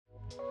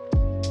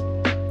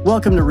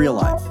Welcome to Real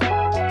Life.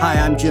 Hi,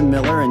 I'm Jim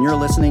Miller, and you're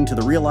listening to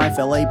the Real Life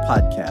LA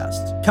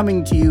podcast,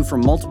 coming to you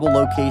from multiple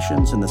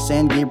locations in the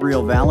San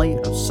Gabriel Valley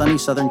of sunny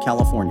Southern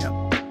California.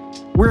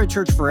 We're a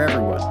church for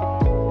everyone,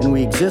 and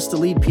we exist to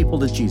lead people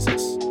to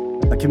Jesus,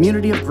 a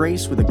community of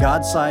grace with a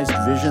God-sized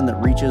vision that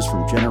reaches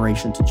from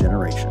generation to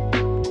generation.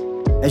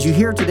 As you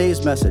hear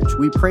today's message,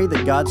 we pray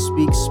that God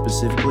speaks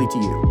specifically to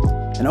you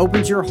and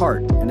opens your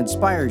heart and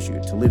inspires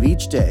you to live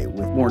each day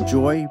with more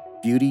joy,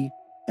 beauty,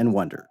 and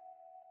wonder.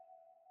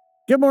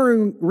 Good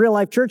morning, Real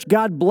Life Church.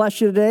 God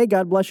bless you today.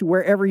 God bless you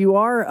wherever you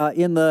are,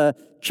 in the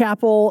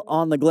chapel,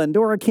 on the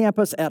Glendora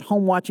campus, at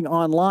home watching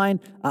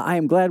online. I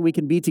am glad we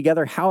can be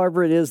together,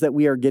 however it is that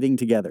we are getting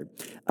together.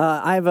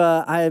 I've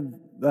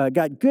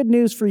got good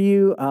news for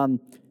you.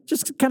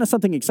 Just kind of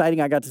something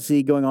exciting I got to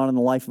see going on in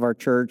the life of our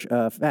church.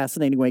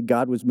 Fascinating way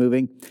God was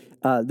moving.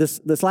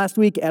 This last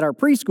week at our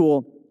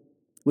preschool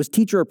was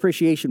Teacher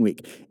Appreciation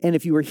Week. And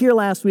if you were here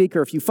last week,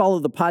 or if you follow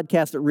the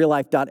podcast at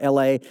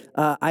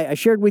reallife.la, I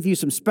shared with you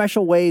some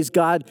special ways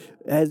God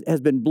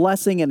has been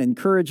blessing and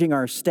encouraging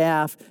our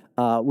staff.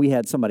 We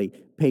had somebody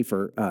pay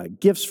for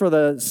gifts for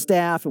the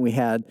staff, and we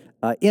had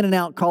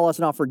In-N-Out call us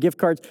and offer gift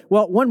cards.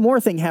 Well, one more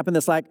thing happened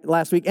this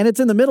last week, and it's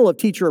in the middle of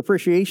Teacher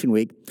Appreciation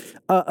Week.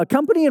 A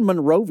company in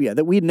Monrovia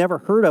that we'd never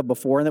heard of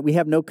before and that we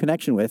have no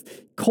connection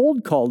with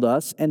cold called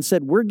us and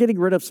said, we're getting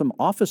rid of some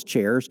office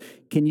chairs.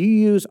 Can you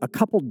use a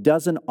couple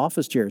dozen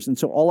office chairs? And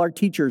so all our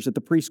teachers at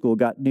the preschool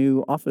got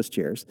new office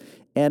chairs.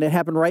 And it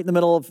happened right in the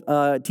middle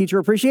of Teacher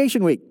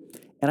Appreciation Week.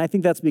 And I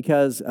think that's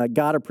because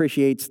God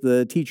appreciates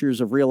the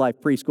teachers of Real Life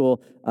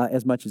Preschool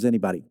as much as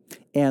anybody.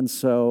 And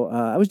so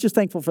I was just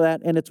thankful for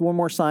that. And it's one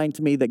more sign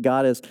to me that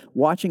God is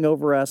watching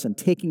over us and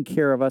taking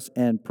care of us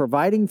and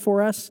providing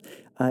for us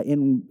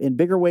in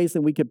bigger ways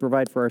than we could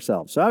provide for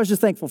ourselves. So I was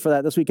just thankful for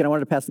that this week, and I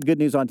wanted to pass the good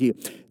news on to you.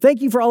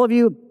 Thank you for all of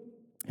you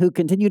who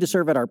continue to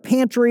serve at our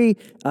pantry.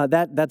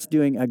 That's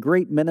doing a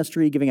great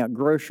ministry, giving out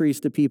groceries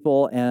to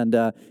people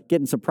and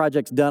getting some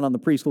projects done on the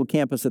preschool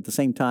campus at the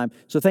same time.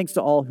 So thanks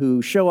to all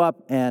who show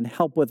up and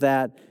help with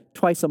that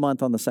twice a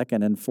month on the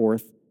second and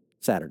fourth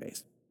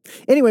Saturdays.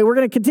 Anyway, we're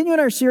going to continue in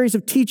our series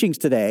of teachings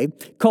today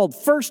called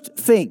First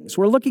Things.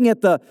 We're looking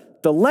at the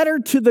letter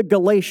to the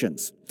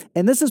Galatians.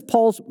 And this is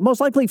Paul's most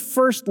likely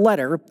first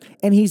letter,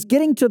 and he's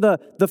getting to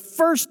the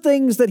first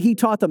things that he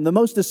taught them, the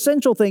most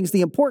essential things, the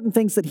important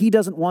things that he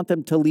doesn't want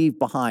them to leave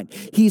behind.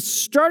 He's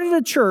started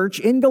a church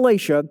in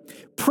Galatia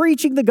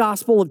preaching the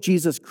gospel of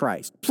Jesus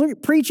Christ,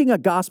 preaching a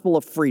gospel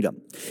of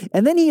freedom.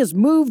 And then he has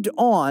moved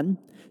on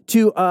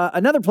to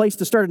another place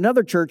to start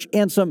another church,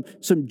 and some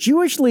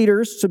Jewish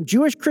leaders, some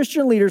Jewish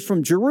Christian leaders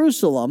from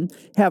Jerusalem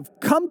have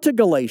come to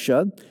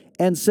Galatia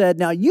and said,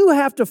 now you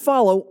have to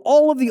follow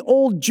all of the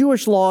old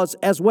Jewish laws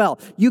as well.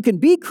 You can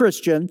be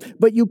Christian,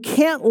 but you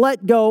can't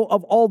let go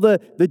of all the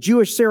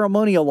Jewish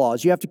ceremonial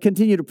laws. You have to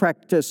continue to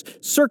practice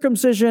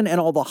circumcision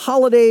and all the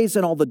holidays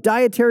and all the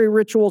dietary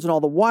rituals and all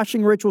the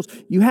washing rituals.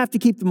 You have to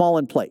keep them all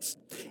in place.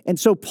 And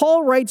so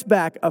Paul writes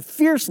back a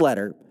fierce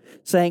letter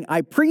saying,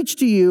 I preach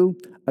to you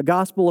a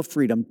gospel of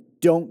freedom.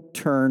 Don't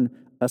turn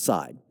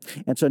aside.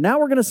 And so now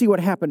we're going to see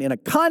what happened in a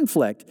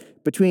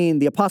conflict between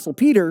the Apostle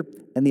Peter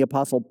and the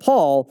Apostle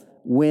Paul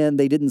when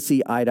they didn't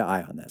see eye to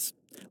eye on this.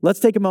 Let's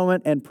take a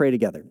moment and pray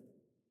together.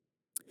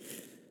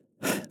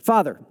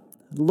 Father,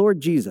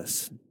 Lord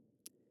Jesus,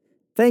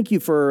 thank you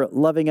for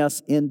loving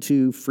us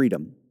into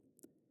freedom.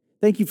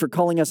 Thank you for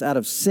calling us out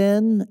of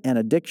sin and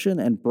addiction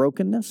and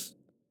brokenness.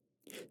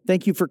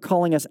 Thank you for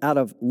calling us out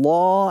of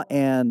law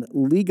and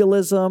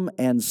legalism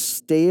and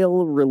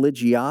stale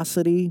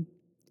religiosity.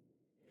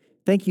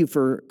 Thank you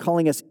for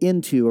calling us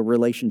into a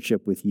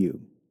relationship with you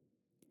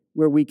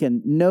where we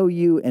can know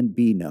you and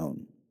be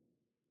known.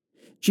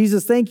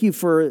 Jesus, thank you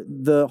for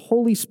the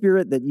Holy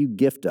Spirit that you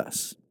gift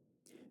us,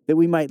 that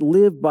we might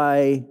live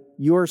by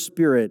your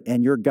Spirit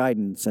and your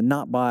guidance and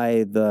not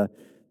by the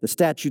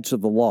statutes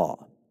of the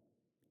law.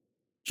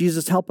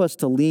 Jesus, help us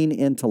to lean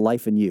into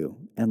life in you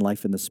and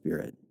life in the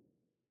Spirit.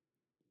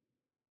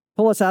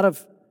 Pull us out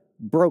of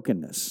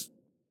brokenness.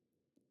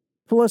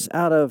 Pull us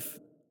out of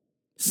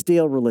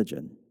stale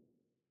religion.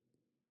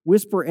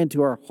 Whisper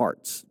into our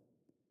hearts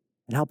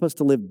and help us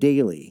to live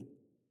daily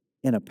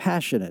in a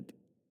passionate,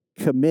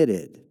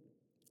 committed,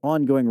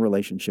 ongoing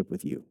relationship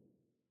with you.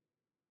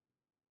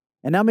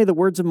 And now may the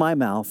words of my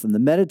mouth and the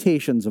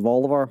meditations of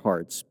all of our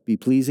hearts be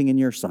pleasing in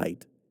your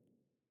sight,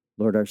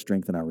 Lord, our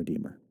strength and our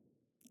Redeemer.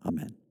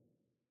 Amen.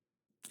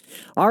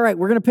 All right,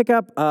 we're going to pick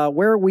up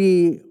where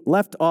we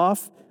left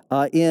off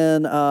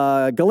in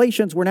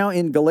Galatians. We're now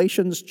in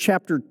Galatians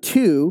chapter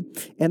 2,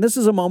 and this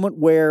is a moment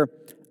where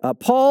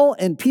Paul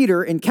and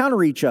Peter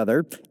encounter each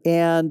other,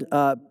 and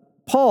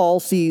Paul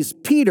sees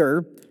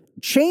Peter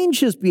change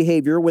his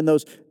behavior when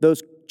those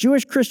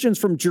Jewish Christians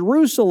from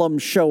Jerusalem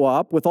show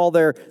up with all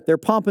their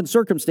pomp and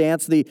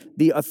circumstance.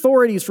 The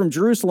authorities from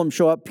Jerusalem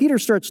show up. Peter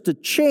starts to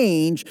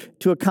change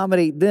to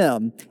accommodate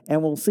them,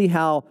 and we'll see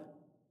how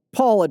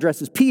Paul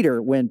addresses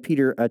Peter when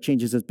Peter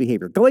changes his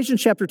behavior.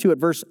 Galatians chapter 2 at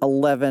verse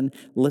 11,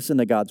 listen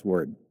to God's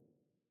word.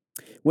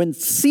 When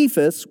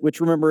Cephas, which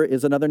remember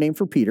is another name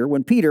for Peter,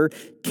 when Peter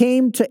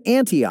came to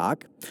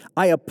Antioch,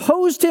 I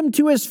opposed him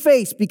to his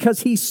face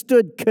because he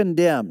stood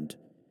condemned.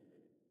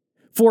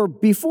 For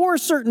before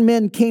certain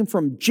men came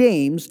from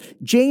James,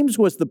 James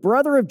was the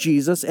brother of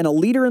Jesus and a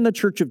leader in the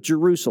church of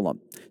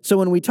Jerusalem. So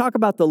when we talk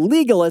about the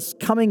legalists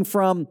coming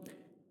from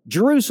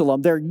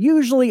Jerusalem, they're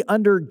usually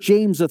under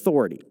James'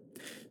 authority.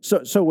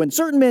 So when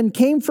certain men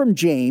came from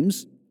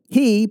James,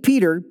 he,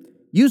 Peter,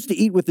 used to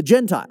eat with the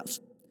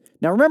Gentiles.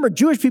 Now remember,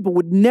 Jewish people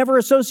would never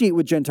associate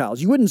with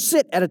Gentiles. You wouldn't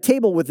sit at a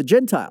table with a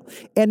Gentile.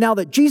 And now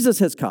that Jesus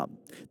has come,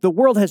 the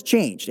world has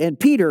changed, and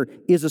Peter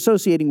is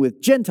associating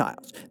with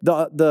Gentiles.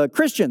 The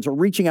Christians are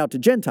reaching out to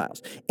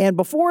Gentiles. And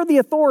before the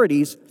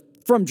authorities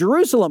from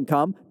Jerusalem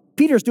come,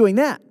 Peter's doing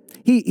that.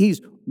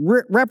 He's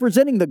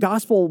representing the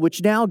gospel,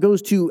 which now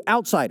goes to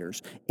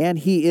outsiders, and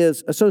he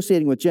is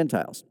associating with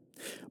Gentiles.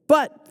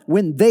 But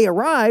when they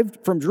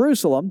arrived from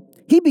Jerusalem,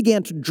 he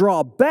began to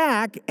draw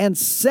back and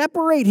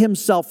separate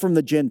himself from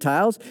the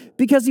Gentiles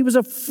because he was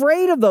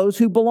afraid of those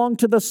who belonged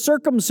to the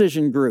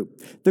circumcision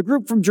group, the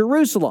group from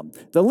Jerusalem,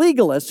 the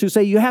legalists who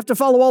say you have to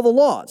follow all the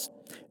laws.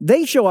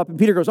 They show up and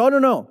Peter goes, oh,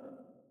 no.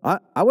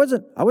 I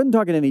wasn't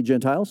talking to any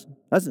Gentiles.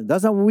 That's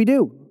not what we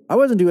do. I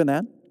wasn't doing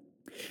that.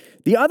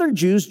 The other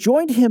Jews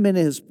joined him in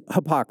his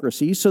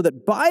hypocrisy so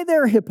that by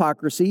their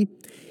hypocrisy,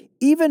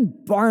 even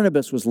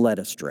Barnabas was led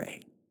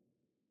astray.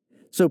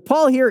 So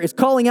Paul here is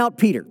calling out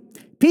Peter.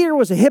 Peter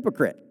was a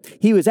hypocrite.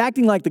 He was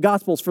acting like the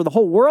gospel's for the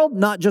whole world,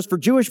 not just for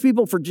Jewish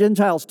people, for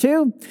Gentiles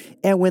too.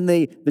 And when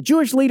the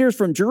Jewish leaders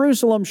from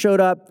Jerusalem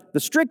showed up, the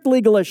strict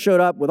legalists showed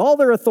up with all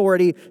their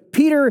authority,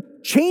 Peter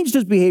changed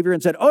his behavior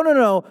and said, oh,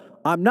 no,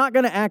 I'm not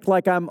going to act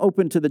like I'm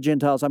open to the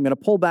Gentiles. I'm going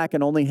to pull back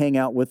and only hang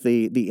out with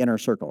the inner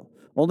circle,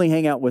 only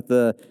hang out with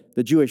the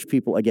Jewish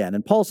people again.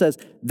 And Paul says,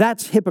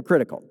 that's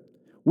hypocritical.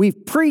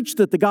 We've preached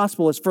that the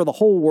gospel is for the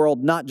whole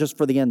world, not just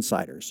for the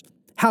insiders.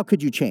 How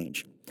could you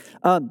change?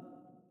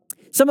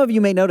 Some of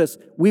you may notice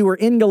we were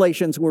in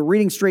Galatians, we're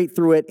reading straight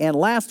through it, and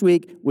last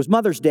week was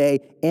Mother's Day,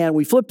 and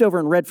we flipped over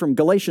and read from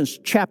Galatians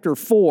chapter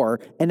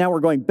 4, and now we're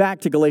going back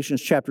to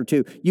Galatians chapter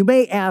 2. You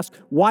may ask,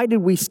 why did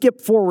we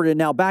skip forward and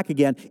now back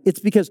again? It's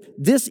because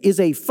this is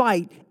a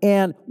fight,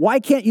 and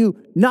why can't you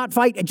not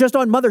fight just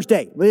on Mother's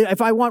Day?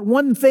 If I want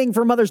one thing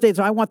for Mother's Day,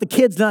 so I want the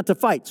kids not to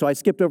fight. So I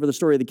skipped over the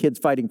story of the kids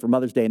fighting for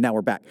Mother's Day, and now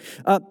we're back.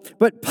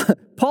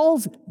 But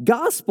Paul's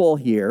gospel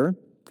here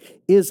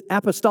is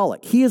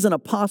apostolic. He is an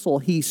apostle.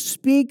 He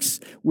speaks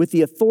with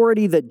the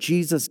authority that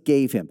Jesus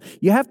gave him.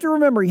 You have to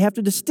remember, you have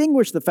to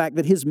distinguish the fact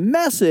that his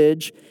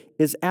message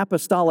is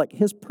apostolic.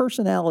 His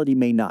personality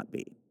may not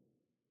be.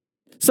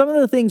 Some of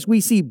the things we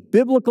see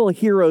biblical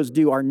heroes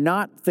do are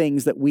not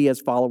things that we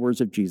as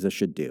followers of Jesus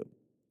should do.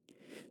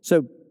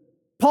 So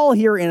Paul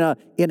here in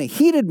a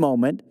heated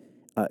moment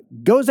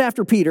goes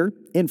after Peter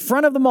in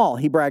front of them all,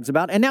 he brags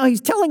about, and now he's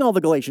telling all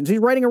the Galatians. He's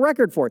writing a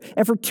record for it.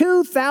 And for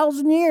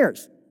 2,000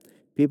 years,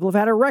 people have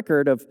had a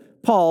record of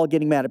Paul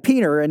getting mad at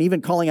Peter and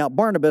even calling out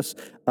Barnabas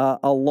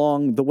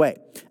along the way.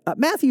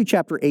 Matthew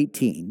chapter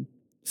 18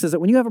 says that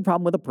when you have a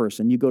problem with a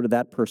person, you go to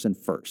that person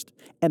first.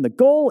 And the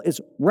goal is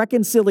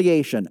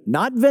reconciliation,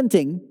 not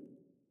venting,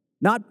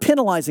 not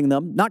penalizing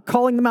them, not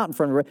calling them out in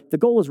front of them. The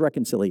goal is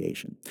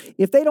reconciliation.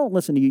 If they don't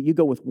listen to you, you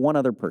go with one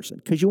other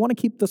person because you want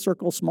to keep the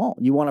circle small.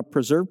 You want to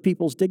preserve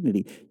people's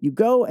dignity. You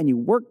go and you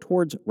work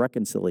towards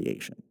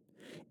reconciliation.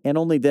 And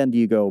only then do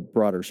you go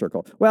broader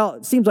circle. Well,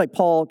 it seems like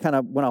Paul kind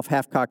of went off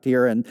half-cocked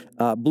here and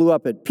blew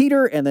up at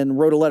Peter and then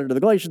wrote a letter to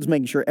the Galatians,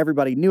 making sure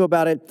everybody knew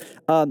about it.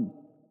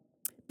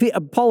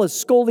 Paul is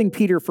scolding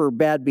Peter for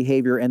bad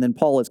behavior, and then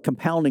Paul is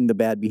compounding the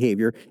bad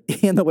behavior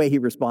in the way he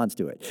responds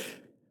to it.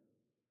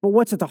 But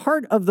what's at the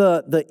heart of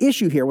the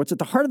issue here, what's at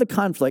the heart of the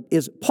conflict,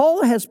 is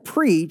Paul has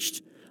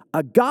preached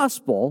a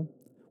gospel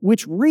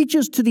which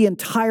reaches to the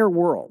entire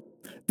world.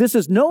 This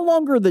is no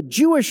longer the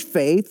Jewish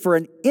faith for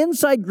an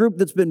inside group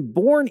that's been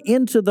born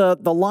into the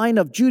line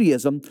of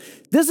Judaism.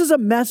 This is a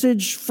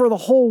message for the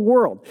whole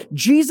world.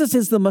 Jesus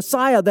is the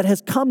Messiah that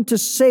has come to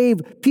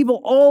save people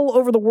all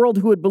over the world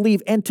who would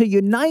believe and to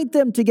unite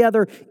them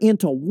together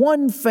into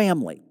one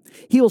family.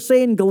 He will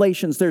say in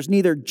Galatians, there's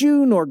neither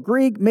Jew nor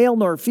Greek, male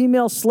nor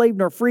female, slave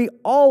nor free.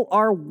 All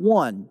are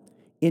one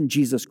in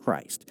Jesus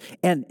Christ.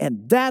 And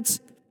that's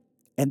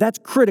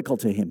critical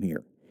to him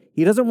here.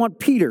 He doesn't want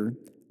Peter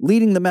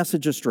leading the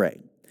message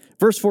astray.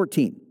 Verse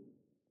 14,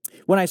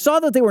 when I saw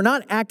that they were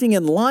not acting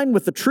in line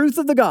with the truth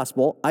of the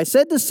gospel, I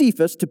said to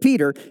Cephas, to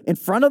Peter, in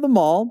front of them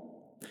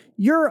all,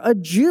 you're a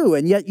Jew,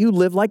 and yet you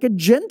live like a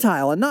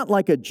Gentile and not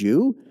like a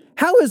Jew.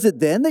 How is it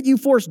then that you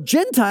force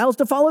Gentiles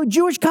to follow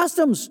Jewish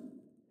customs?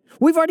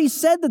 We've already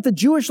said that the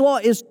Jewish law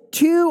is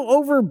too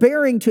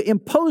overbearing to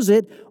impose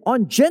it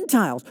on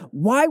Gentiles.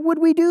 Why would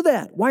we do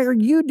that? Why are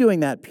you doing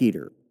that,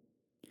 Peter?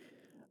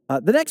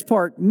 The next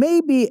part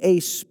may be a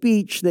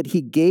speech that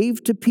he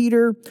gave to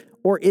Peter,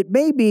 or it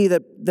may be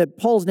that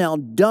Paul's now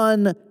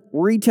done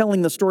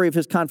retelling the story of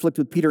his conflict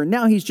with Peter, and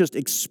now he's just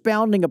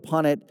expounding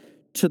upon it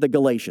to the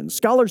Galatians.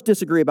 Scholars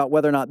disagree about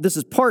whether or not this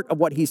is part of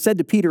what he said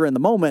to Peter in the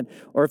moment,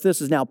 or if this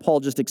is now Paul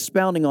just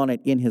expounding on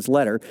it in his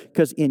letter,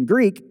 because in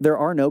Greek, there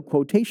are no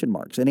quotation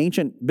marks. In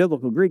ancient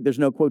biblical Greek, there's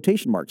no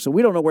quotation marks. So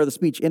we don't know where the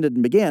speech ended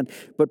and began,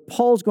 but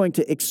Paul's going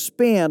to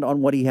expand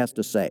on what he has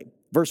to say.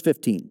 Verse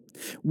 15,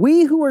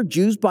 we who are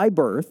Jews by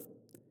birth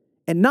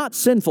and not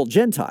sinful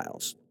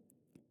Gentiles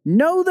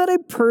know that a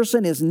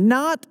person is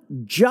not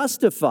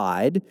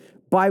justified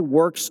by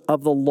works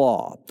of the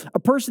law. A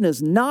person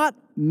is not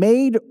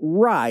made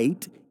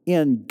right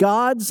in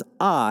God's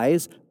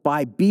eyes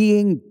by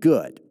being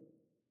good.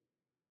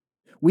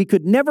 We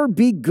could never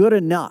be good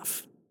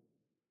enough.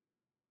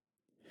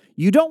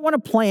 You don't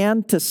want to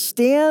plan to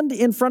stand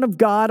in front of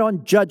God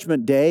on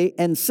Judgment Day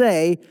and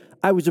say,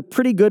 I was a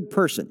pretty good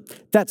person.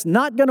 That's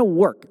not going to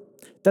work.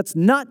 That's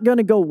not going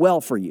to go well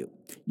for you.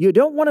 You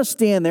don't want to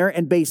stand there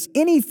and base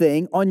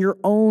anything on your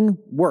own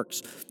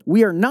works.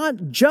 We are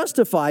not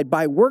justified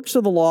by works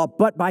of the law,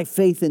 but by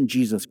faith in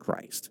Jesus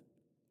Christ.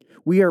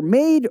 We are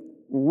made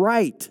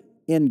right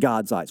in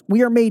God's eyes.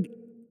 We are made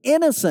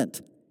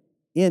innocent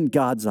in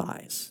God's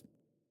eyes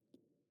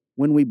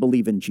when we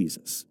believe in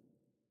Jesus.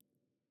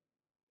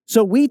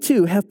 So we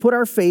too have put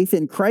our faith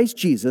in Christ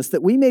Jesus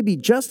that we may be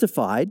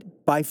justified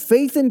by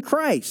faith in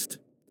Christ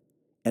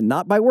and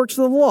not by works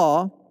of the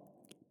law,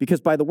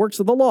 because by the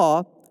works of the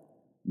law,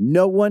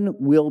 no one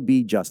will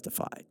be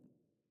justified.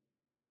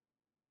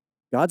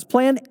 God's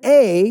plan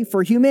A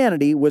for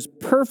humanity was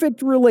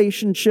perfect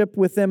relationship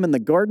with them in the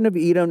Garden of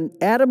Eden,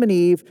 Adam and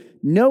Eve,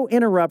 no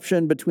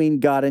interruption between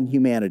God and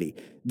humanity.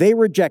 They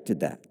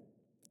rejected that.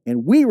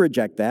 And we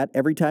reject that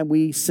every time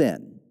we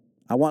sin.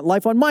 I want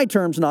life on my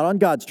terms, not on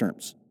God's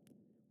terms.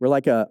 We're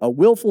like a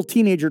willful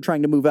teenager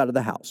trying to move out of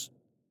the house.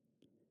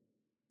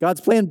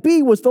 God's plan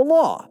B was the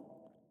law.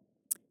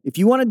 If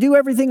you want to do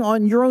everything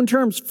on your own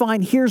terms,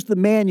 fine, here's the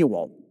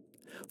manual.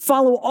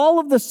 Follow all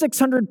of the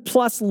 600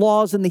 plus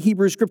laws in the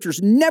Hebrew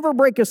Scriptures. Never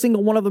break a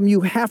single one of them.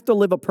 You have to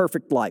live a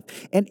perfect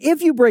life. And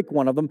if you break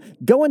one of them,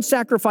 go and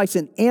sacrifice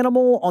an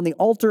animal on the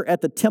altar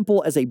at the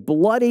temple as a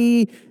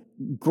bloody,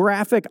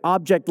 graphic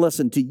object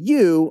lesson to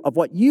you of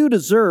what you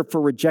deserve for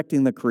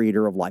rejecting the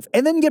Creator of life.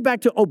 And then get back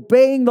to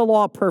obeying the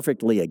law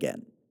perfectly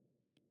again.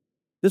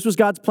 This was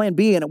God's plan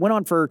B, and it went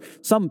on for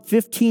some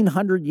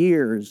 1,500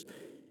 years.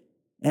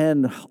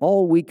 And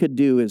all we could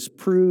do is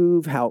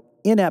prove how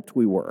inept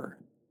we were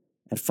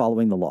at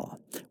following the law.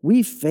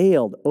 We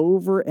failed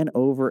over and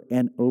over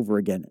and over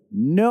again.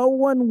 No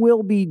one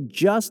will be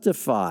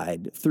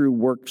justified through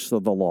works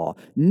of the law.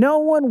 No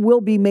one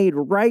will be made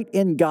right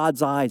in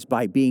God's eyes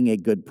by being a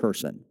good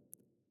person,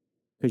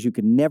 because you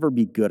can never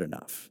be good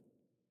enough.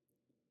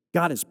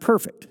 God is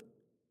perfect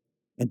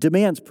and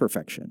demands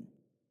perfection,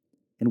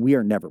 and we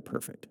are never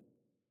perfect.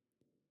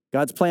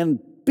 God's plan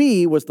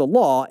B was the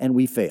law, and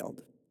we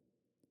failed.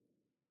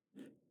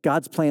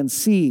 God's plan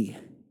C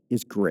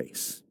is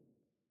grace.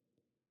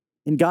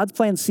 In God's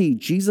plan C,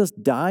 Jesus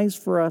dies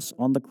for us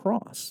on the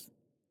cross.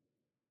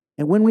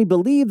 And when we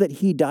believe that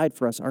he died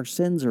for us, our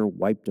sins are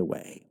wiped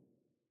away.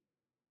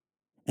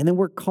 And then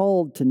we're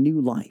called to new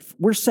life.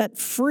 We're set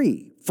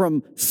free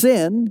from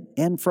sin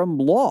and from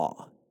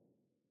law.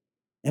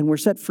 And we're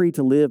set free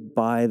to live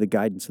by the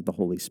guidance of the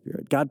Holy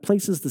Spirit. God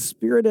places the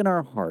Spirit in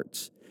our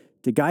hearts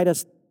to guide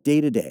us day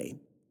to day,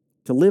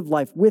 to live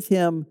life with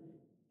him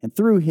and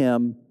through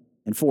him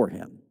and for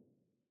him.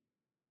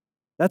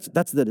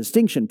 That's the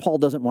distinction Paul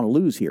doesn't want to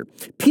lose here.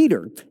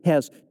 Peter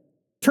has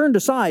turned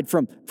aside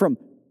from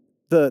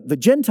the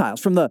Gentiles,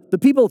 from the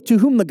people to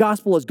whom the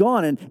gospel has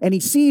gone, and he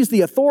sees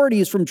the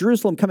authorities from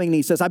Jerusalem coming, and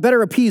he says, I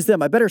better appease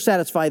them, I better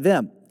satisfy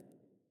them.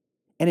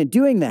 And in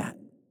doing that,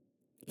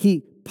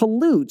 he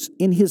pollutes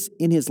in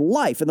his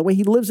life, and the way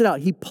he lives it out,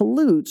 he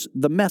pollutes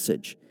the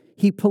message.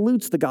 He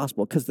pollutes the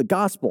gospel, because the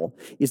gospel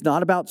is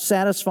not about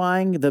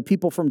satisfying the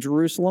people from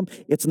Jerusalem.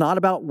 It's not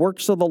about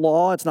works of the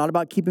law. It's not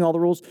about keeping all the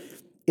rules.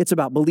 It's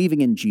about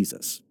believing in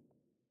Jesus.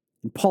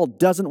 And Paul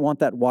doesn't want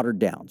that watered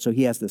down. So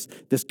he has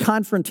this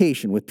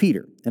confrontation with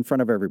Peter in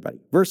front of everybody.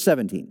 Verse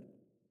 17.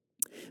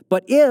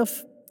 But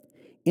if,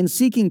 in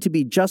seeking to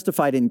be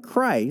justified in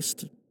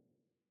Christ,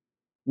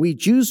 we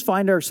Jews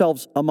find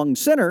ourselves among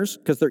sinners,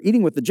 because they're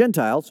eating with the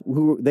Gentiles,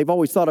 who they've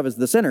always thought of as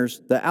the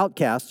sinners, the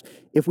outcasts,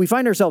 if we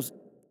find ourselves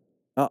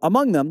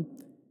among them,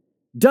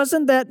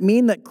 doesn't that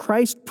mean that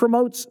Christ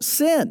promotes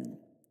sin?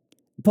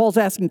 Paul's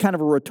asking kind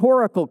of a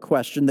rhetorical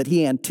question that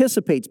he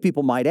anticipates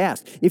people might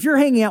ask. If you're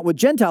hanging out with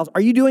Gentiles, are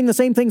you doing the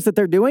same things that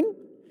they're doing?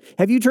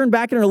 Have you turned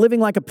back and are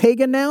living like a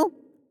pagan now?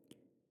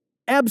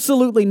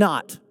 Absolutely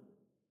not,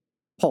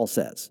 Paul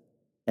says.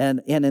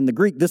 And in the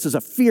Greek, this is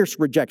a fierce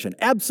rejection.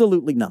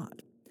 Absolutely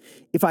not.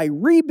 If I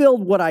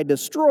rebuild what I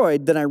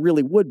destroyed, then I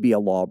really would be a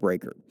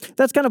lawbreaker.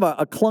 That's kind of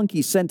a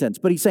clunky sentence,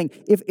 but he's saying,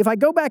 if I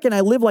go back and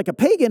I live like a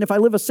pagan, if I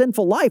live a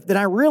sinful life, then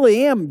I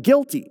really am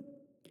guilty.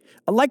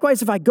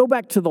 Likewise, if I go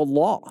back to the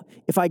law,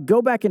 if I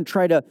go back and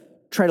try to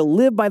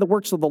live by the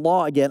works of the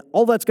law again,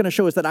 all that's going to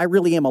show is that I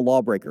really am a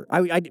lawbreaker.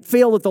 I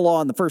failed at the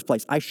law in the first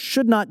place. I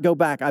should not go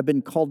back. I've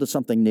been called to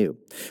something new.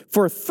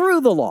 For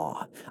through the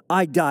law,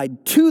 I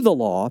died to the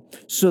law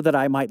so that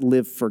I might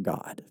live for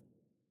God.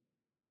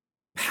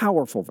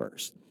 Powerful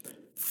verse.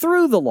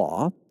 Through the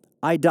law,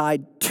 I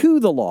died to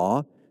the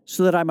law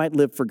so that I might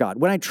live for God.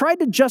 When I tried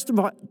to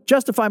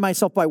justify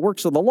myself by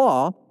works of the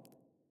law,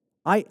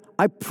 I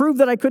proved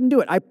that I couldn't do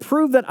it. I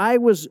proved that I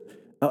was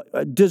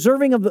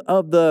deserving of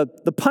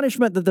the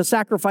punishment that the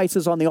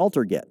sacrifices on the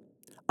altar get.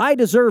 I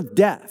deserved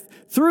death.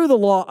 Through the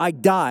law, I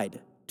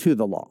died to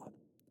the law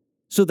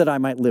so that I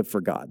might live for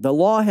God. The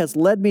law has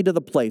led me to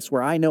the place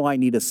where I know I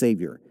need a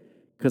Savior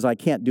because I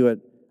can't do it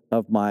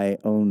of my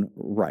own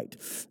right.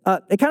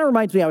 It kind of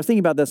reminds me, I was thinking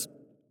about this.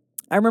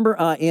 I remember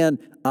in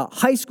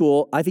high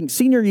school, I think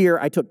senior year,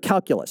 I took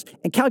calculus.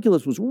 And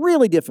calculus was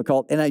really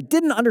difficult, and I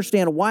didn't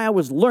understand why I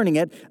was learning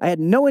it. I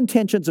had no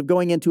intentions of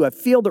going into a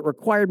field that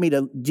required me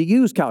to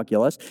use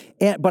calculus,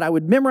 but I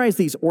would memorize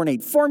these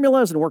ornate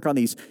formulas and work on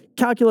these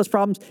calculus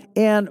problems.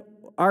 And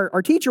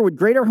our teacher would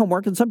grade our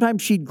homework, and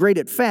sometimes she'd grade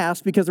it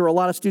fast because there were a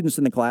lot of students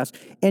in the class,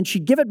 and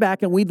she'd give it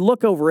back, and we'd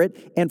look over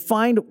it and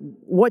find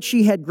what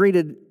she had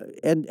graded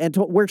and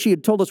where she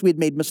had told us we had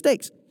made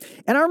mistakes.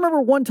 And I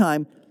remember one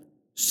time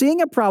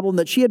seeing a problem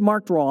that she had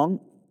marked wrong,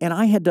 and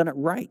I had done it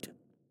right.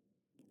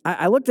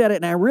 I looked at it,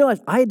 and I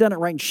realized I had done it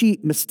right, and she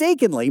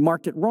mistakenly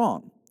marked it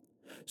wrong.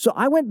 So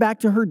I went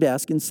back to her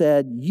desk and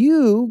said,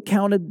 you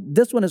counted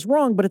this one as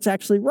wrong, but it's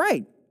actually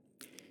right.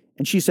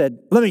 And she said,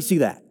 let me see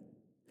that.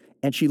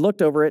 And she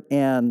looked over it,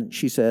 and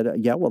she said,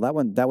 yeah, well, that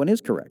one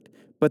is correct.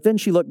 But then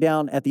she looked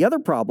down at the other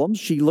problems.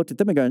 She looked at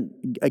them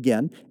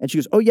again, and she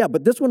goes, oh, yeah,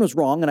 but this one was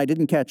wrong, and I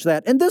didn't catch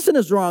that. And this one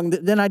is wrong,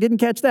 then I didn't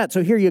catch that,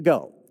 so here you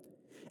go.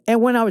 And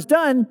when I was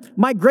done,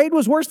 my grade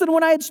was worse than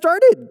when I had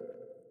started.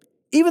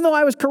 Even though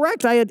I was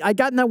correct, I had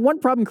gotten that one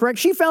problem correct,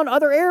 she found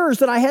other errors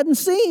that I hadn't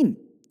seen.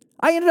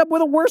 I ended up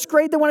with a worse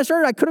grade than when I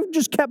started. I could have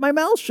just kept my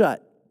mouth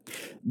shut.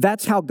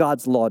 That's how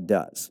God's law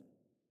does.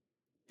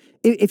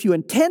 If you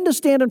intend to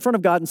stand in front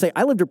of God and say,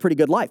 I lived a pretty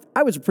good life,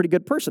 I was a pretty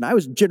good person, I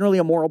was generally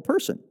a moral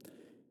person,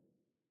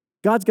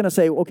 God's going to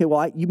say, okay,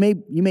 well, you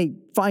may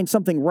find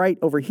something right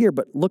over here,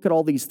 but look at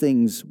all these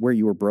things where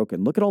you were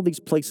broken. Look at all these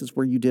places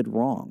where you did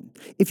wrong.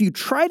 If you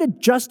try to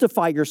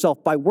justify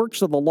yourself by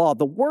works of the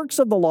works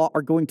of the law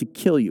are going to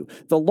kill you.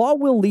 The law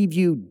will leave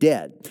you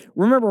dead.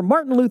 Remember,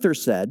 Martin Luther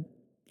said,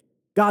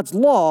 God's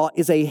law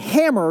is a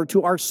hammer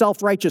to our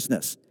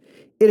self-righteousness.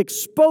 It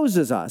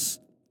exposes us.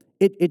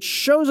 It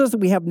shows us that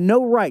we have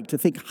no right to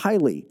think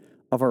highly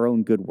of our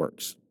own good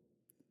works.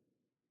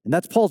 And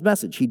that's Paul's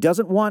message. He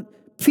doesn't want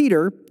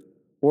Peter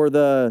or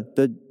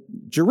the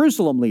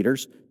Jerusalem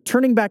leaders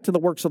turning back to the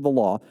works of the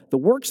law. The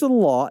works of the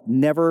law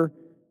never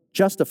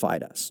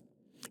justified us.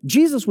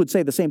 Jesus would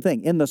say the same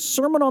thing. In the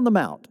Sermon on the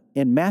Mount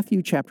in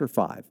Matthew chapter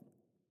 5,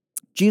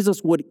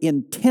 Jesus would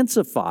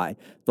intensify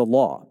the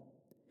law.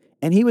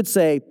 And he would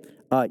say,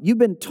 you've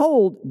been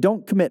told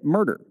don't commit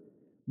murder.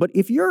 But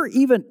if you're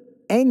even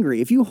angry,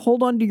 if you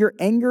hold on to your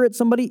anger at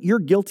somebody, you're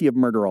guilty of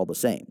murder all the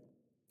same.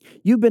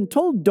 You've been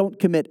told don't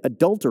commit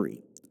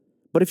adultery.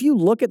 But if you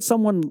look at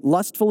someone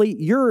lustfully,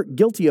 you're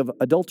guilty of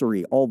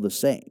adultery all the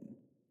same.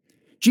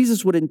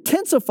 Jesus would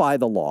intensify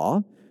the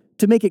law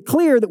to make it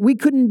clear that we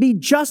couldn't be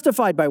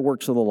justified by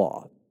works of the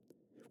law.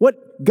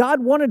 What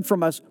God wanted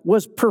from us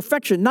was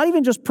perfection, not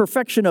even just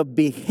perfection of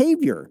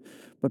behavior,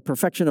 but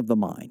perfection of the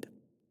mind.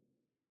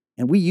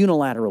 And we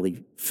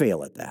unilaterally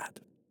fail at that.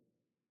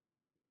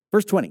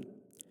 Verse 20.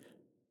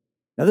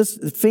 Now, this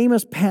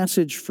famous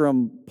passage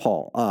from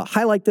Paul.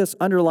 Highlight this,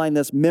 underline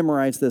this,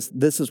 memorize this.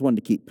 This is one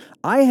to keep.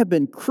 I have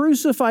been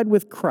crucified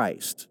with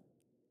Christ,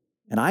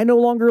 and I no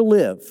longer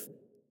live,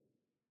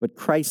 but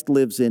Christ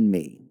lives in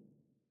me.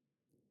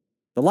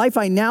 The life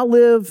I now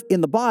live in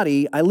the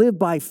body, I live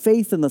by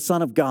faith in the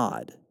Son of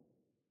God,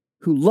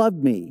 who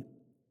loved me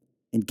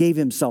and gave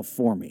himself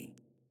for me.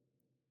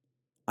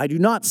 I do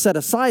not set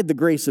aside the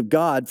grace of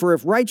God, for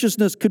if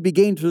righteousness could be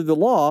gained through the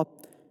law,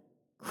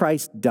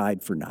 Christ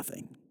died for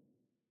nothing.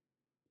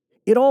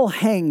 It all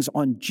hangs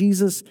on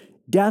Jesus'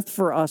 death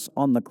for us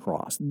on the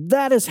cross.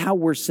 That is how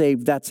we're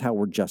saved. That's how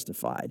we're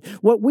justified.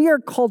 What we are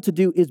called to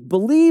do is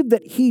believe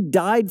that he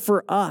died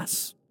for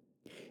us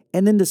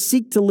and then to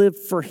seek to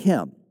live for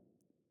him,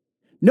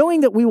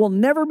 knowing that we will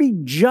never be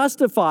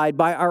justified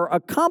by our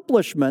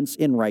accomplishments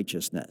in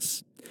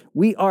righteousness.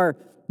 We are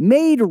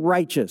made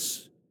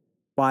righteous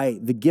by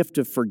the gift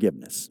of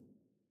forgiveness.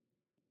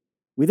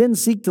 We then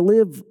seek to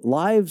live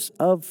lives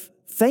of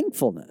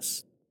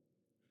thankfulness,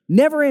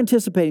 never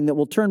anticipating that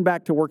we'll turn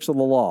back to works of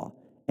the law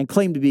and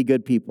claim to be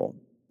good people.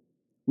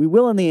 We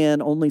will in the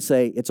end only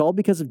say, it's all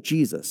because of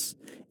Jesus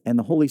and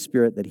the Holy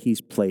Spirit that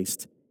he's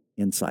placed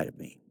inside of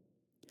me.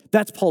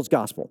 That's Paul's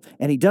gospel,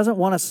 and he doesn't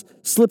want us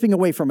slipping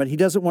away from it. He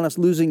doesn't want us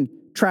losing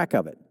track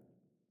of it.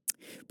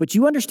 But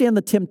you understand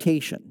the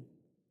temptation.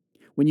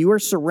 When you are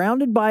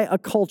surrounded by a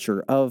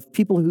culture of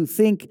people who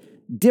think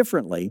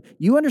differently,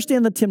 you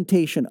understand the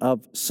temptation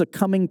of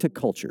succumbing to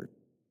culture.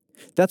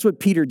 That's what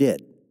Peter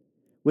did.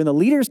 When the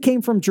leaders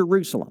came from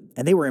Jerusalem,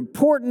 and they were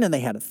important, and they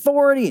had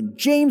authority, and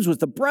James was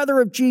the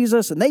brother of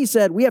Jesus, and they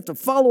said, we have to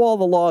follow all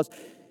the laws,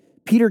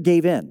 Peter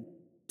gave in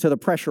to the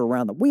pressure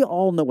around them. We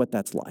all know what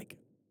that's like.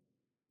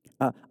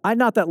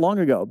 Not that long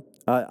ago,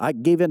 I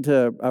gave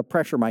into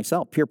pressure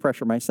myself, peer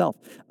pressure myself.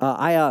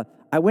 I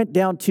went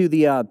down to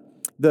the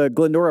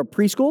Glendora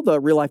preschool, the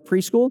real life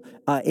preschool,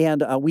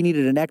 and we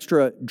needed an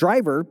extra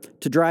driver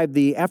to drive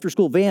the after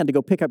school van to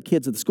go pick up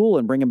kids at the school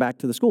and bring them back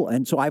to the school.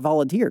 And so I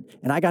volunteered,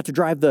 and I got to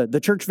drive the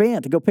church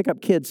van to go pick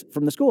up kids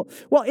from the school.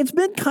 Well, it's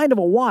been kind of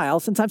a while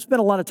since I've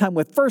spent a lot of time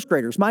with first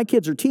graders. My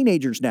kids are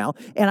teenagers now,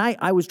 and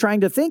I was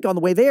trying to think on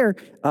the way there.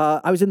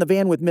 I was in the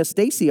van with Miss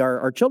Stacy,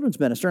 our children's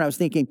minister, and I was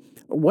thinking,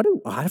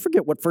 I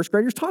forget what first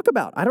graders talk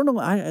about. I don't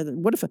know.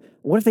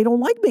 What if they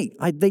don't like me?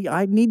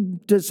 I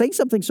need to say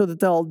something so that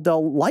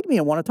they'll like me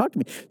and want to talk to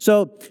me.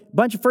 So a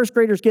bunch of first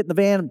graders get in the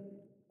van.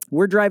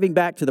 We're driving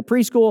back to the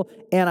preschool,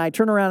 and I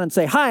turn around and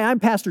say, "Hi, I'm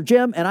Pastor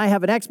Jim, and I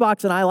have an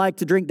Xbox, and I like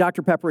to drink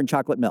Dr. Pepper and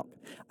chocolate milk."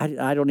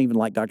 I don't even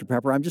like Dr.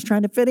 Pepper. I'm just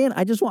trying to fit in.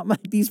 I just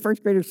want these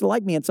first graders to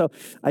like me. And so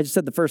I just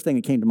said the first thing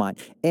that came to mind.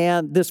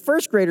 And this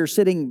first grader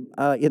sitting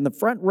in the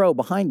front row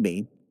behind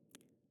me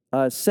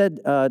said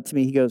to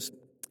me, he goes,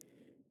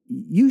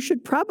 "You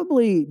should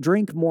probably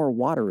drink more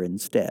water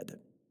instead."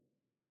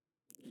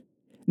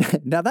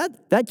 Now,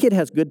 that kid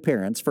has good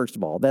parents, first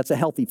of all. That's a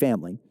healthy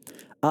family.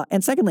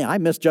 And secondly, I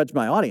misjudged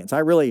my audience.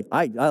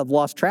 I've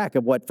lost track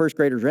of what first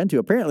graders are into.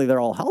 Apparently, they're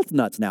all health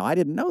nuts now. I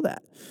didn't know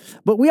that.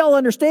 But we all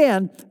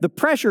understand the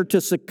pressure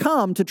to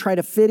succumb to try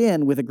to fit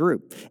in with a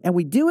group. And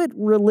we do it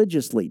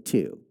religiously,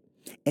 too.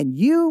 And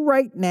you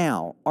right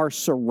now are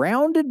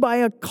surrounded by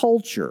a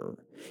culture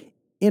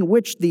in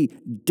which the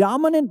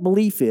dominant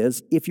belief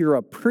is if you're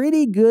a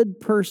pretty good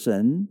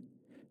person,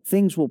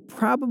 things will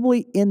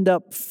probably end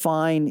up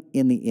fine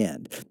in the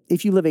end.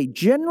 If you live a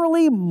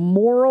generally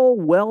moral,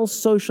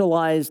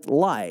 well-socialized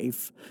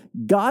life,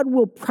 God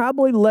will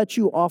probably let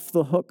you off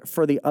the hook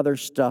for the other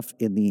stuff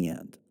in the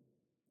end.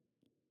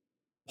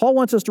 Paul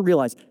wants us to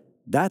realize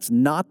that's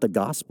not the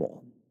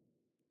gospel.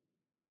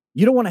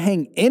 You don't want to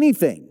hang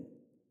anything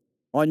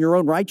on your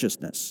own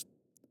righteousness,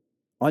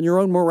 on your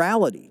own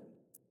morality,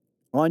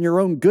 on your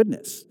own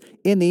goodness.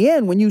 In the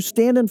end, when you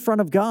stand in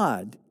front of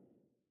God,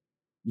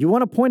 you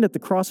want to point at the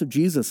cross of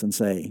Jesus and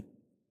say,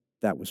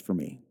 that was for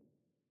me.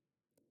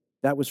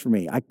 That was for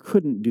me. I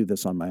couldn't do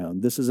this on my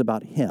own. This is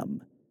about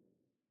him,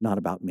 not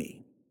about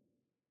me.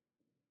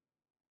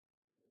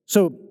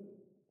 So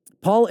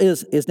Paul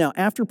is now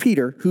after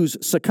Peter, who's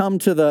succumbed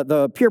to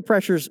the peer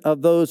pressures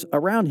of those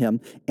around him,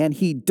 and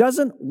he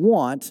doesn't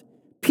want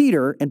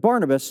Peter and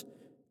Barnabas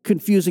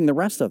confusing the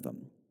rest of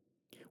them.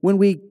 When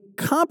we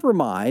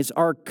compromise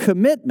our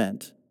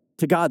commitment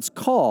to God's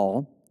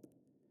call,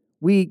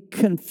 we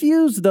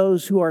confuse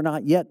those who are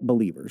not yet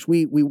believers.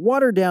 We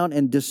water down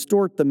and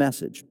distort the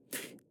message.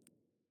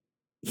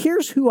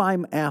 Here's who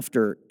I'm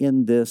after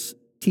in this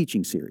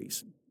teaching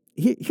series.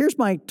 Here's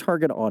my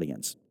target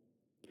audience.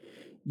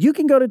 You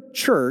can go to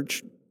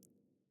church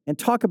and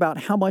talk about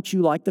how much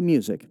you like the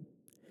music.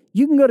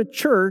 You can go to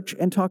church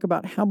and talk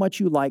about how much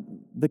you like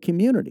the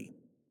community.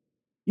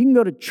 You can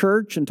go to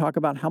church and talk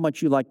about how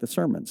much you like the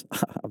sermons,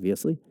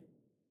 obviously.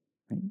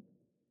 Right?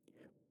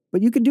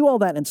 But you can do all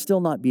that and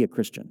still not be a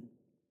Christian.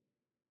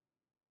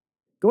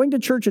 Going to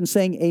church and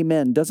saying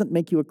amen doesn't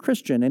make you a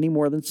Christian any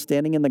more than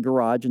standing in the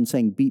garage and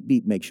saying beep,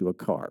 beep makes you a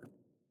car.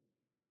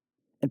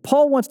 And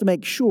Paul wants to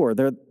make sure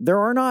there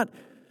are not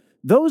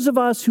those of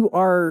us who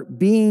are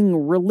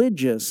being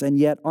religious and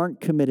yet aren't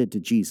committed to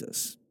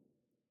Jesus.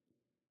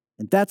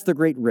 And that's the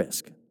great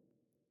risk.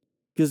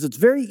 Because it's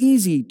very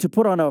easy to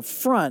put on a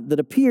front that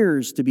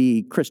appears to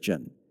be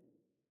Christian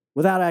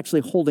without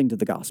actually holding to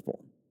the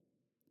gospel.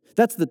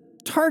 That's the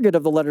target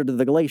of the letter to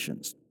the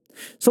Galatians.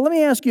 So let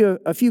me ask you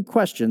a few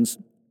questions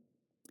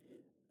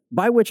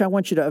by which I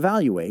want you to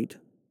evaluate.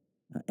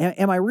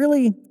 Am I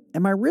really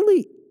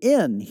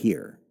in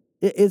here?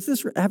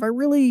 Have I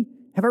really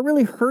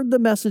heard the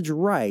message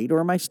right,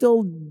 or am I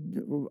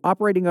still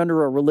operating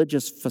under a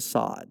religious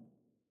facade?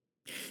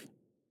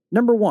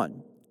 Number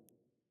one,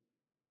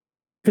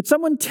 could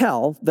someone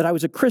tell that I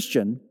was a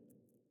Christian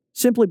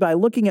simply by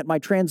looking at my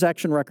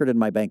transaction record in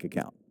my bank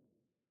account?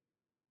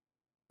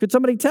 Could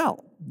somebody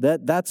tell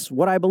that that's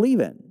what I believe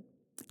in?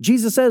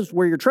 Jesus says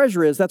where your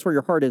treasure is, that's where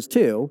your heart is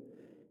too.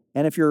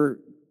 And if your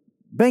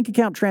bank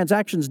account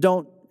transactions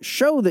don't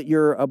show that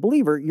you're a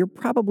believer, you're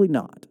probably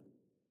not.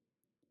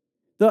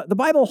 The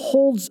Bible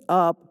holds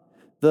up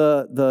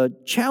the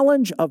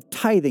challenge of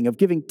tithing, of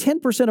giving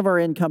 10% of our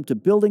income to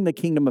building the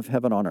kingdom of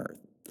heaven on earth.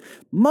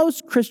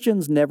 Most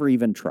Christians never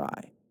even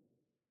try.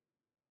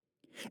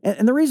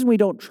 And the reason we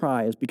don't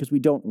try is because we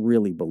don't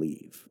really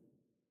believe.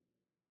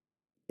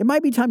 It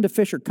might be time to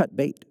fish or cut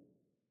bait.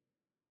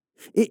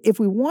 If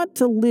we want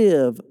to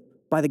live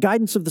by the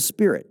guidance of the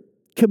Spirit,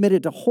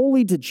 committed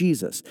wholly to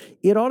Jesus,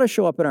 it ought to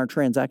show up in our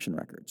transaction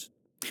records.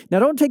 Now,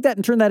 don't take that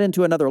and turn that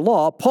into another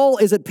law. Paul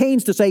is at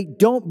pains to say,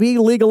 don't be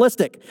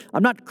legalistic.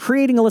 I'm not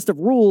creating a list of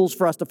rules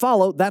for us to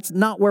follow. That's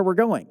not where we're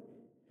going.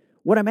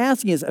 What I'm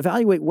asking is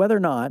evaluate whether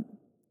or not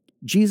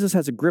Jesus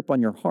has a grip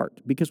on your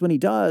heart, because when he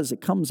does, it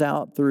comes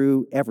out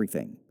through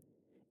everything,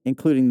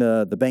 including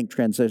the bank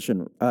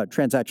transaction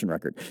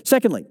record.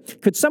 Secondly,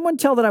 could someone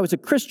tell that I was a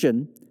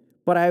Christian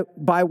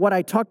by what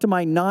I talk to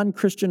my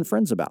non-Christian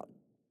friends about?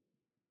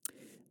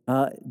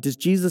 Does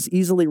Jesus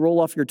easily roll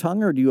off your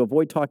tongue, or do you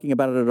avoid talking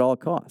about it at all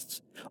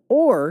costs?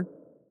 Or,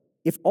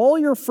 if all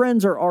your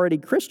friends are already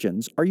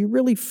Christians, are you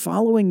really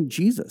following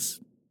Jesus?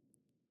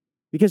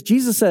 Because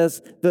Jesus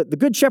says the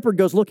good shepherd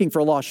goes looking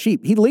for lost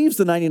sheep. He leaves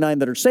the 99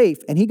 that are safe,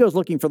 and he goes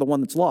looking for the one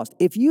that's lost.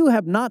 If you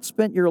have not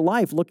spent your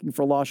life looking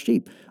for lost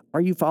sheep,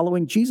 are you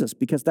following Jesus?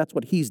 Because that's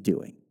what he's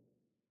doing.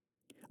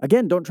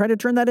 Again, don't try to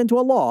turn that into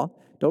a law.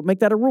 Don't make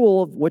that a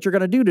rule of what you're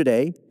going to do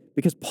today,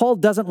 because Paul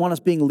doesn't want us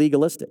being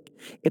legalistic.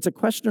 It's a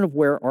question of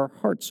where our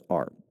hearts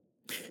are.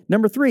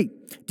 Number 3,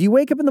 do you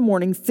wake up in the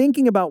morning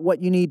thinking about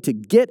what you need to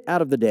get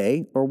out of the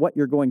day or what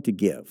you're going to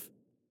give?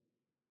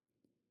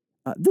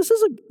 This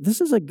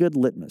is a good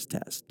litmus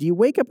test. Do you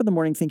wake up in the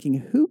morning thinking,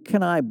 who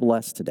can I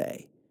bless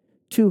today?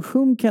 To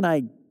whom can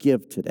I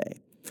give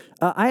today?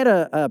 I had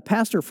a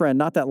pastor friend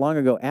not that long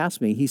ago ask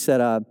me, he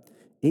said,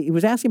 he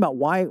was asking about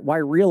why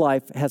Real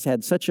Life has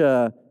had such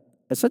an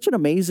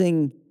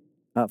amazing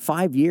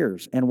 5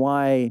 years, and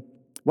why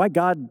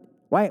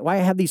I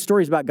have these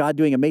stories about God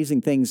doing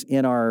amazing things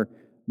in our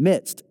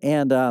midst.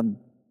 And,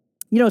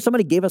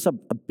 somebody gave us a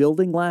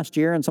building last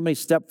year, and somebody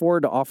stepped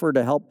forward to offer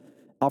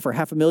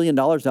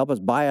 $500,000 to help us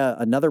buy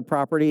another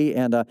property.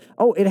 And,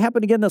 it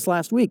happened again this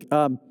last week.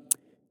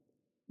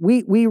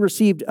 We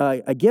received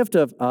a gift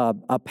of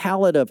a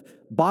pallet of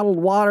bottled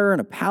water and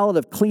a pallet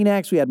of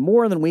Kleenex. We had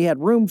more than we had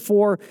room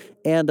for.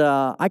 And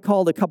I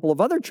called a couple of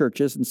other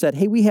churches and said,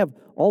 hey, we have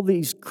all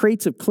these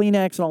crates of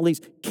Kleenex and all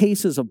these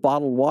cases of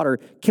bottled water.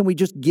 Can we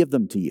just give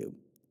them to you?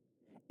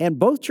 And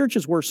both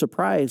churches were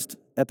surprised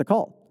at the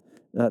call,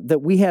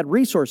 that we had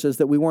resources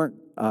that we weren't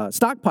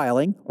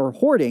stockpiling or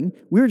hoarding.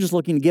 We were just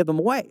looking to give them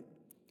away.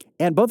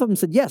 And both of them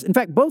said yes. In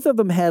fact, both of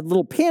them had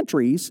little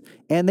pantries,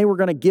 and they were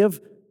going to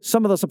give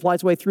some of the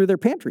supplies away through their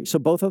pantry. So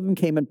both of them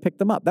came and picked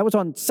them up. That was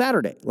on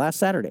last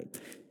Saturday.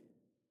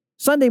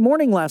 Sunday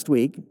morning last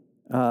week,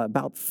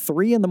 about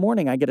 3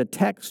 a.m, I get a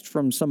text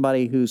from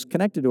somebody who's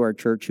connected to our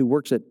church who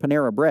works at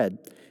Panera Bread,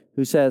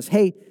 who says,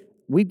 hey,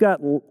 we've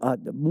got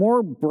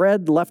more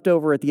bread left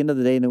over at the end of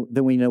the day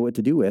than we know what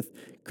to do with.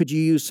 Could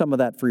you use some of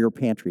that for your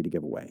pantry to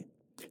give away?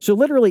 So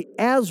literally,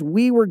 as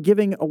we were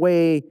giving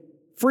away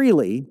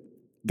freely,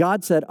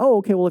 God said, oh,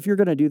 okay, well, if you're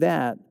going to do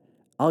that,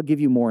 I'll give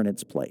you more in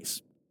its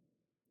place.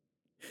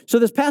 So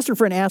this pastor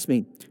friend asked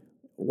me,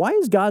 why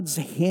is God's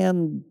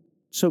hand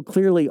so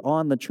clearly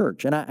on the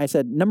church? And I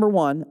said, number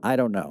 1, I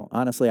don't know.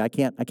 Honestly, I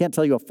can't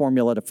tell you a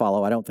formula to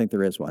follow. I don't think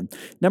there is one.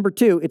 Number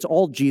 2, it's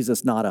all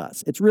Jesus, not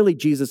us. It's really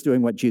Jesus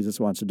doing what Jesus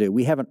wants to do.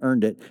 We haven't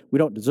earned it. We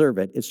don't deserve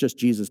it. It's just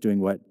Jesus doing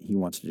what he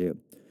wants to do.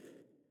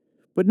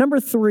 But number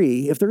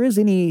 3, if there is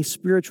any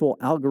spiritual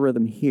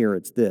algorithm here,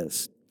 it's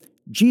this.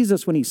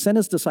 Jesus, when he sent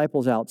his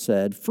disciples out,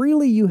 said,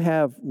 freely you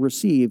have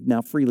received,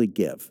 now freely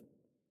give.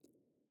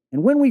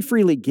 And when we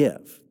freely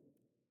give,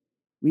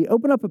 we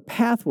open up a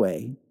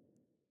pathway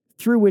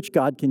through which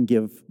God can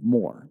give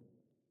more.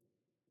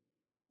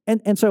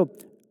 And so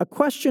a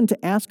question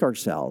to ask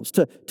ourselves,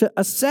 to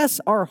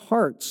assess our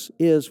hearts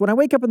is, when I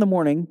wake up in the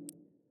morning,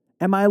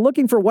 am I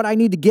looking for what I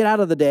need to get out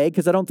of the day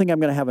because I don't think I'm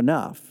going to have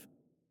enough?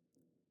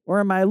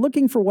 Or am I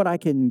looking for what I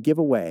can give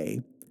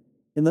away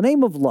in the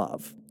name of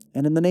love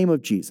and in the name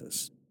of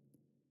Jesus?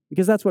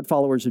 Because that's what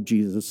followers of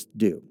Jesus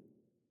do.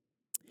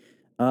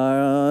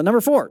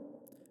 Number 4.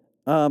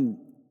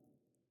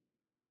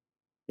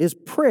 Is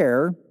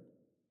prayer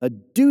a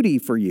duty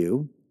for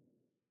you,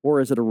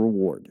 or is it a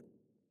reward?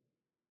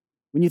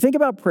 When you think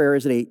about prayer,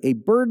 is it a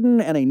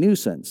burden and a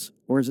nuisance,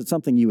 or is it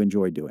something you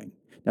enjoy doing?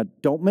 Now,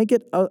 don't make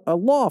it a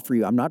law for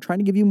you. I'm not trying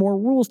to give you more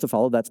rules to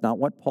follow. That's not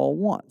what Paul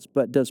wants.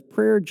 But does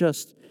prayer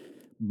just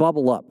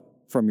bubble up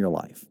from your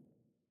life?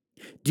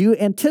 Do you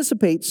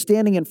anticipate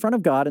standing in front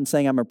of God and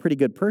saying, I'm a pretty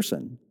good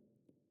person?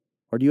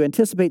 Or do you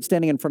anticipate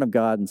standing in front of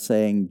God and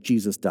saying,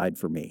 Jesus died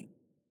for me?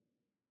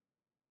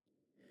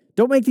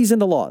 Don't make these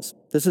into laws.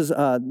 This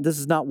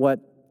is not what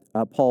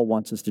Paul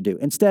wants us to do.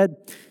 Instead,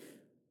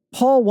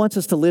 Paul wants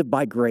us to live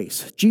by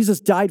grace. Jesus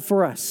died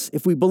for us.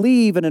 If we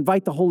believe and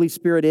invite the Holy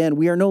Spirit in,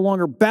 we are no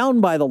longer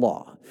bound by the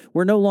law.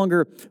 We're no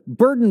longer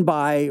burdened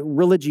by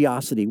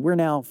religiosity. We're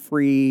now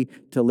free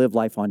to live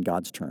life on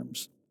God's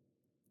terms.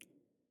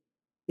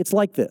 It's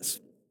like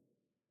this.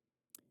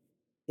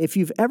 If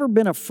you've ever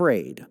been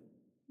afraid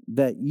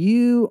that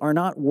you are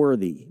not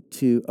worthy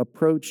to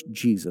approach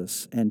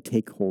Jesus and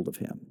take hold of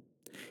him,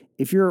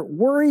 if you're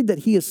worried that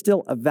he is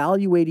still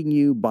evaluating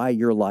you by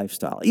your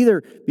lifestyle,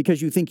 either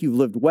because you think you've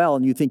lived well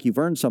and you think you've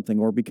earned something,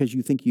 or because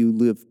you think you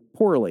live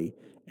poorly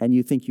and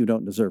you think you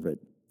don't deserve it,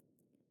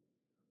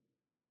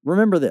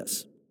 remember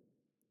this.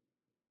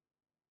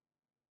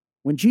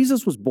 When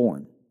Jesus was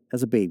born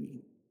as a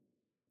baby,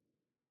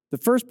 the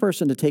first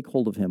person to take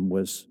hold of him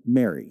was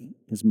Mary,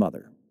 his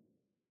mother.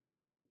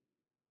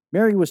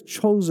 Mary was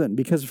chosen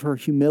because of her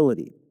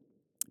humility,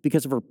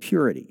 because of her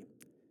purity,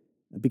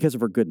 because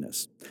of her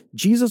goodness.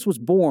 Jesus was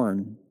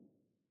born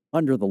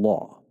under the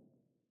law.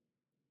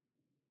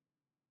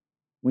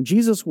 When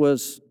Jesus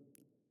was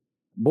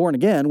born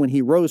again, when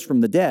he rose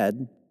from the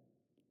dead,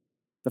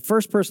 the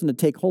first person to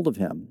take hold of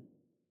him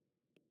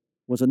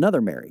was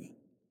another Mary,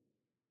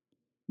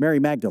 Mary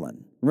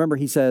Magdalene. Remember,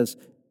 he says,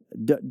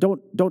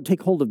 "Don't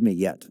take hold of me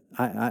yet.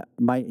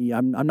 My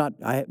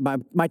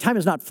time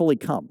has not fully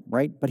come."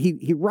 Right? But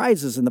he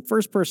rises, and the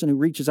first person who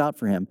reaches out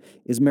for him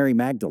is Mary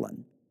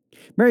Magdalene.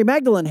 Mary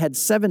Magdalene had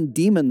 7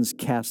 demons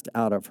cast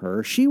out of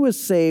her. She was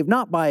saved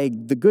not by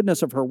the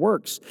goodness of her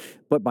works,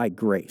 but by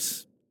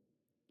grace.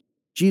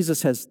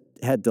 Jesus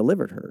had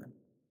delivered her.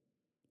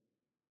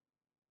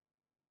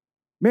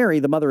 Mary,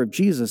 the mother of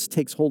Jesus,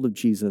 takes hold of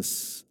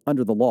Jesus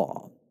under the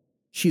law.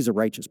 She's a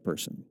righteous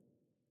person.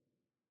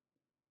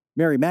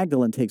 Mary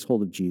Magdalene takes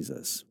hold of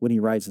Jesus when he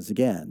rises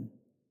again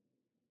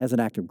as an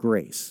act of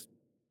grace,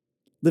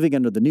 living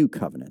under the new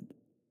covenant.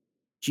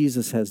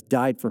 Jesus has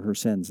died for her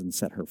sins and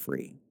set her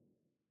free.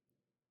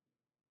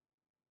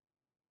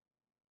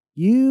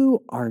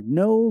 You are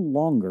no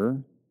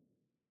longer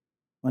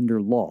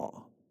under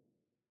law.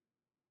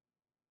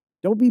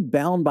 Don't be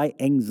bound by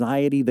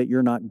anxiety that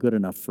you're not good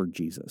enough for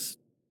Jesus.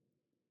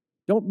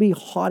 Don't be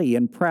haughty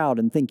and proud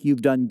and think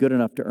you've done good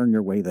enough to earn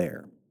your way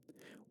there.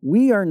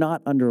 We are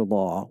not under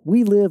law.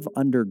 We live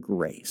under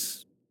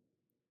grace.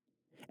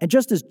 And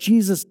just as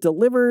Jesus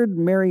delivered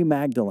Mary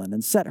Magdalene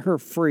and set her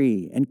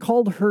free and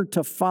called her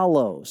to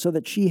follow so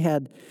that she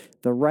had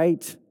the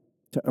right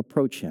to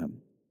approach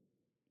him,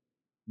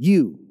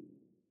 you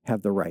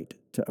have the right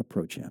to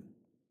approach him.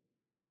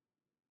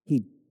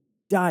 He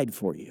died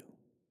for you.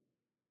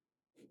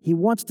 He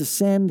wants to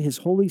send his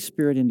Holy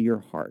Spirit into your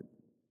heart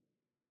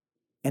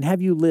and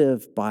have you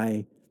live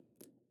by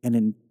an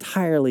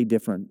entirely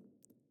different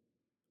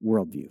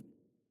worldview.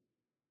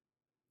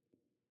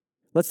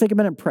 Let's take a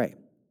minute and pray.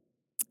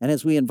 And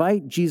as we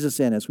invite Jesus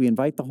in, as we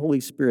invite the Holy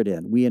Spirit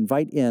in, we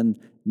invite in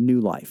new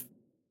life.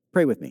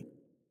 Pray with me.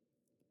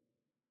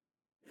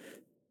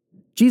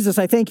 Jesus,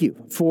 I thank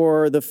you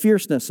for the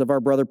fierceness of our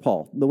brother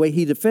Paul, the way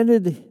he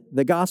defended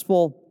the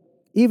gospel,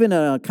 even in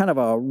a kind of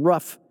a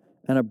rough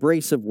and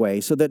abrasive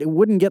way, so that it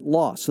wouldn't get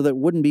lost, so that it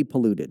wouldn't be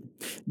polluted.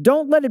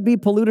 Don't let it be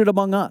polluted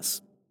among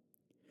us.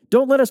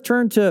 Don't let us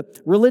turn to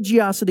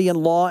religiosity and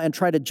law and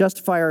try to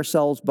justify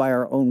ourselves by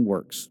our own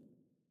works.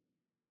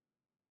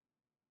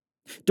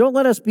 Don't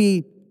let us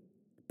be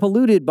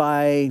polluted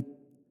by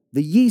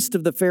the yeast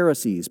of the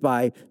Pharisees,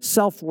 by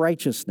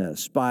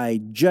self-righteousness, by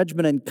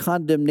judgment and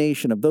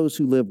condemnation of those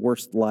who live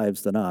worse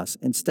lives than us.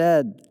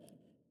 Instead,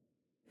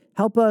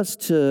 help us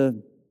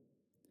to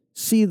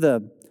see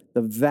the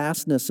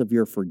vastness of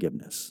your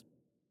forgiveness.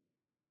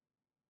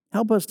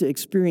 Help us to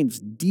experience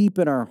deep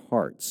in our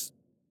hearts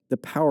the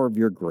power of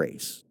your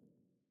grace.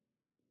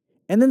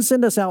 And then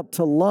send us out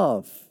to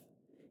love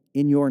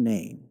in your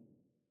name.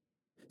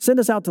 Send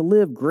us out to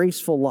live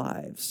graceful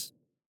lives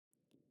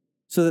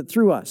so that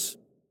through us,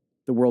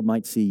 the world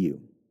might see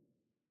you.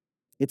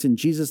 It's in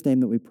Jesus' name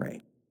that we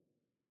pray.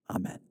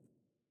 Amen.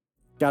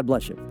 God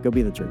bless you. Go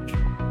be the church.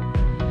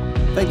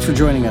 Thanks for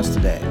joining us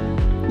today.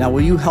 Now,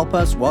 will you help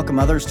us welcome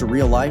others to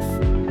Real Life?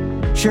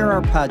 Share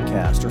our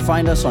podcast or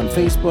find us on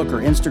Facebook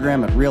or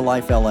Instagram at Real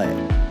Life LA.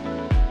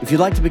 If you'd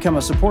like to become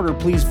a supporter,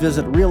 please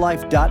visit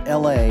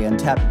reallife.la and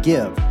tap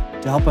Give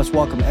to help us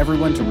welcome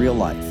everyone to Real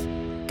Life.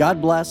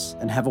 God bless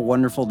and have a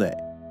wonderful day.